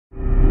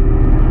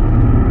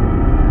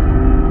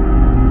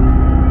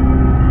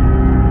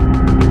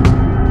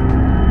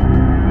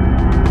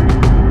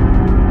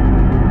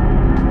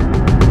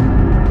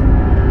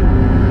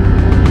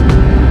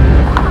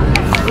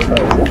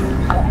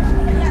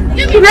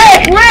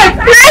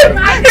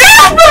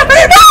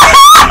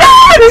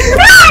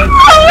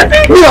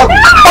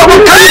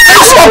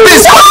Stop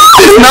this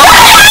now!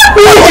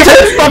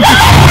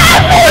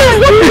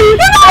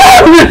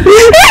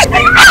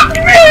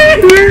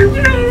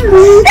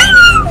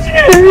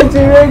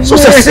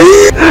 Success!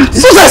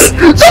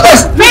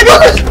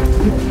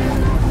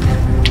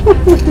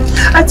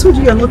 I told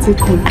you you're not a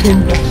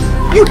contender.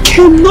 You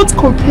cannot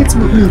compete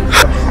with me.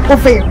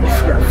 Over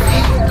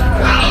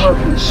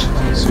rubbish.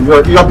 So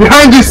you are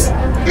behind this!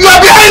 You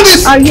are behind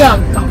this! I am.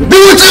 Be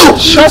with you!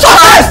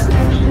 Success!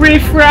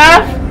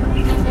 Riffraff.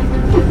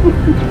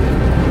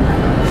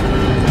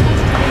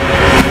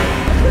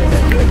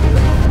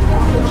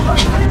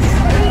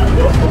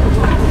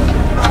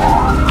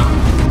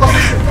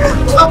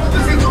 Stop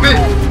listening to me!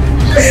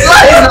 It's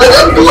lies! I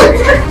didn't do it!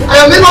 I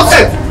am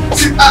innocent!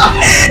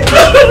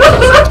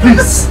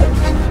 Please!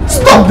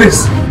 Stop this!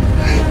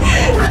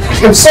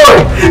 I'm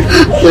sorry!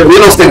 You're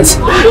innocent!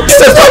 Stop!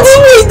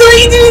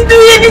 You didn't do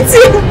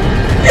anything!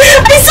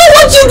 I saw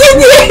what you did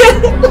here!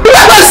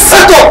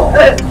 Settle!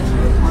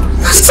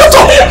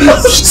 Settle!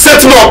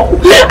 Settle up!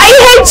 I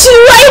hate you!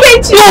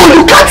 No,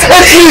 you can't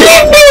hate me!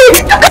 Leave me!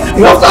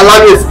 You have to allow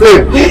me to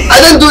explain. I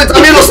didn't do it,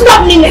 I'm innocent!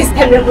 Stop me next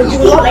time, you will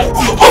not like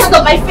that. Get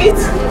off my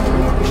face!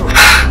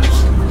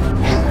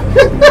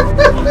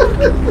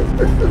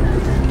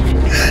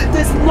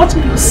 There's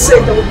nothing you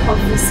said that will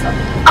convince her.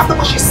 After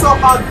what she saw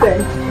out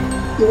there,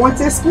 you want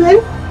to explain?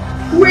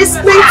 We're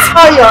explain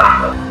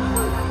tired.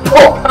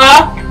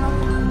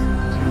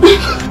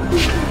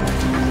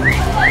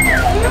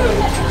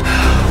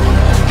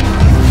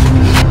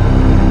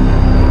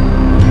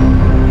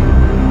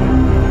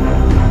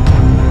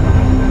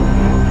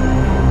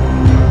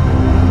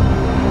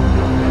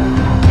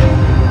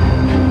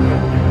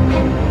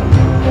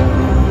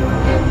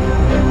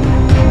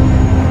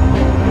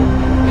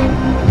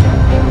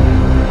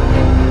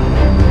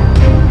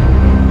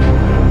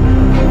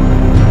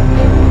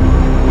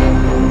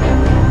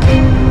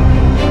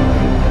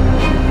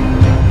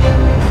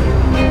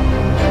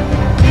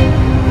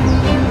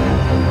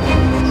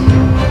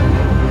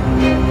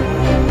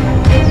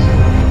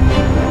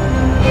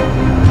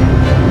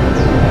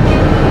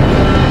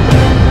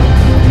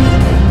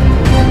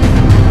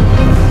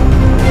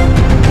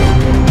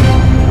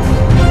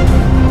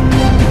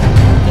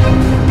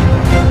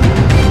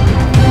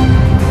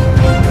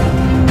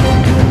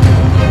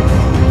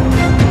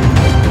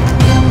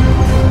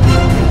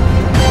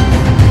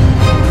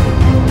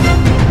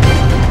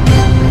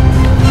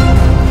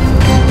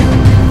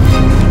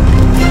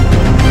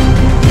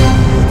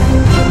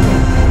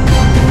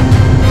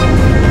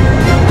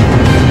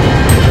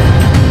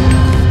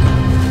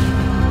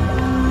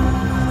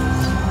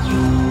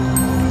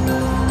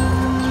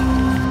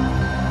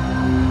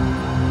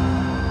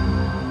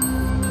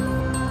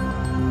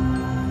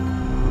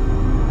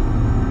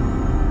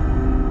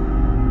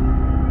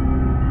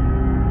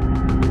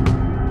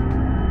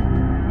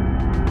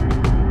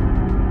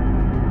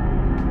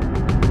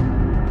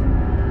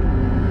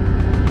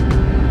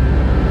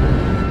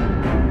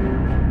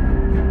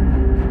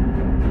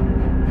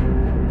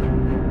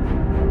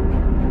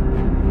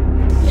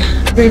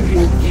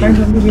 Baby,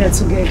 finally we are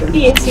together.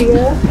 Yes,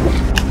 yeah.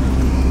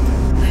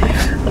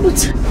 But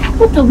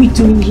what are we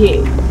doing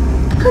here?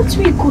 Can't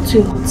we go to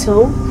a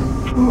hotel?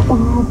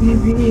 Oh,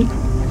 baby.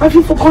 Have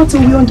you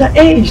forgotten we're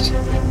underage?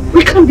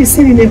 We can't be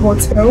seen in a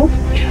hotel.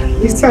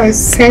 Besides,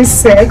 same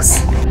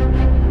sex.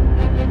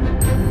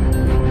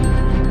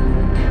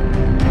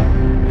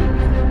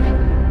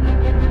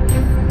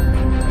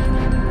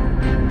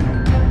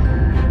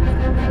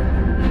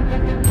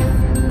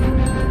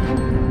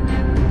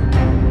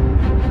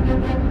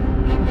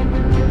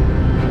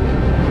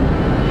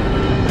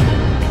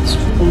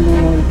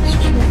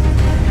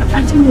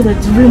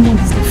 That Raymond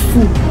is the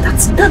fool.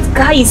 That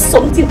guy is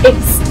something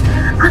else.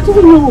 I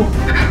don't know.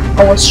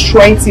 I was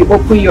trying to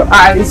open your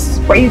eyes,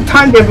 but you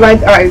turned the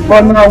blind eyes.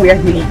 But now we are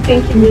here.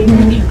 Thank you,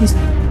 baby.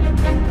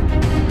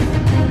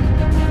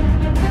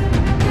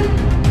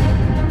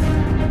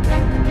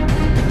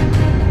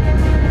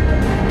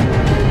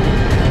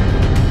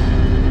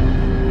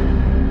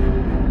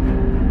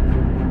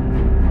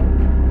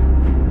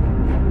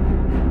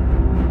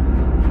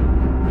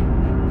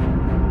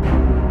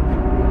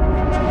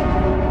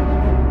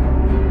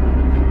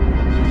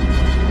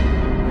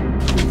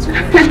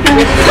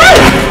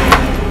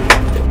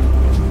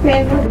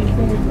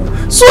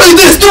 So is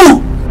this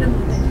too!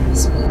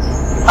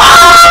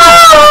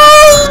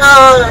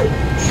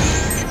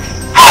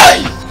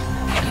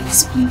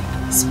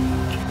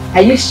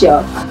 Are you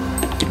sure?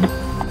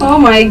 Oh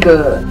my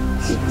god.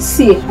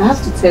 See, I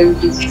have to tell you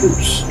the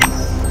truth.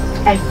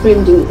 I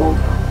framed him up.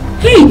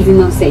 He is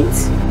innocent.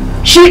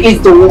 She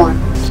is the one.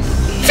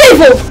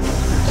 Favor!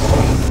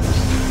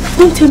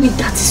 Don't tell me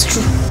that is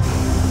true.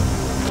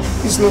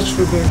 It's not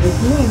true, baby.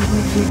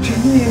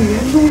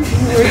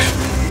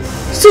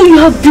 So you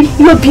are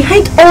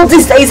behind all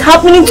this that is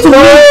happening to me?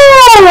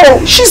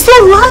 No! She's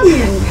not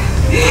lying.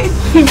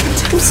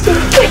 I'm sorry.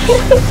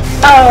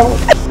 Oh.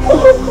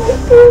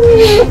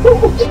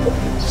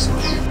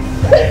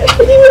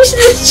 didn't know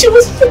she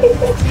was pregnant.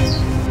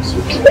 It's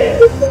okay.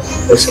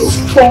 Let's go.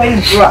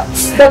 Spoiled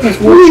brats. That is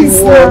what you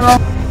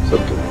want. It's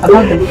okay.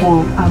 About the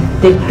phone, I'm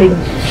thinking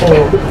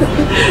for.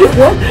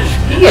 What?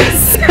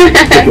 Yes.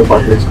 Take your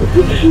bag, let's go.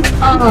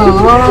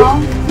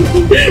 Aww.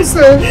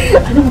 So,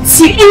 I don't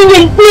see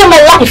anyone in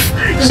my life.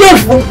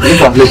 Devil. Take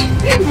your bag,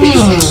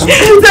 let's go.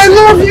 I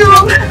love you.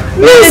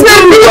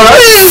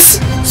 Please,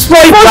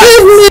 Spoil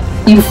forgive me.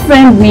 You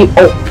friend me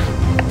up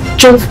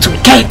just to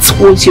get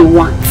what you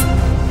want.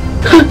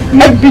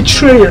 A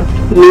betrayer.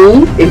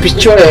 Me? A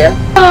betrayer?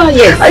 Ah,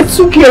 yes. I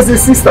took you as a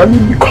sister.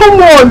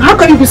 Come on, how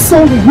can you be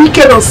so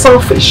wicked or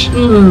selfish?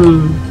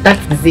 That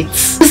is it.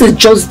 This is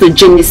just the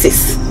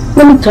genesis.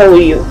 Let me tell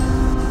you.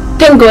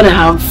 Thank God I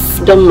have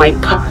done my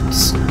part.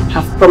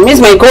 I have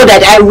promised my God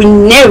that I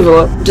will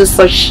never do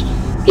such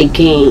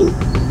again.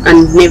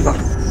 And never.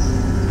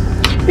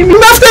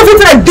 Even after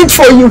everything I did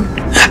for you,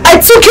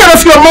 I took care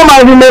of your mom,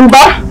 I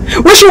remember.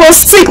 When she was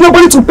sick,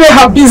 nobody to pay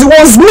her bills. It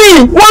was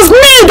me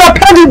that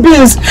paid the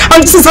bills.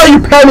 And this is how you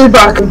pay me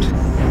back.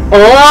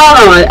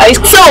 Oh,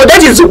 so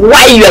that is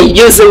why you are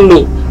using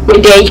me.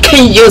 But then you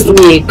can't use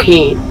me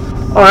again.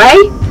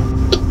 Alright?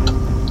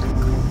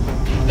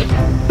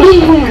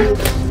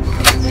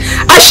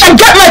 I shall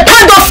get my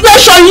pound of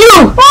flesh on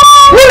you!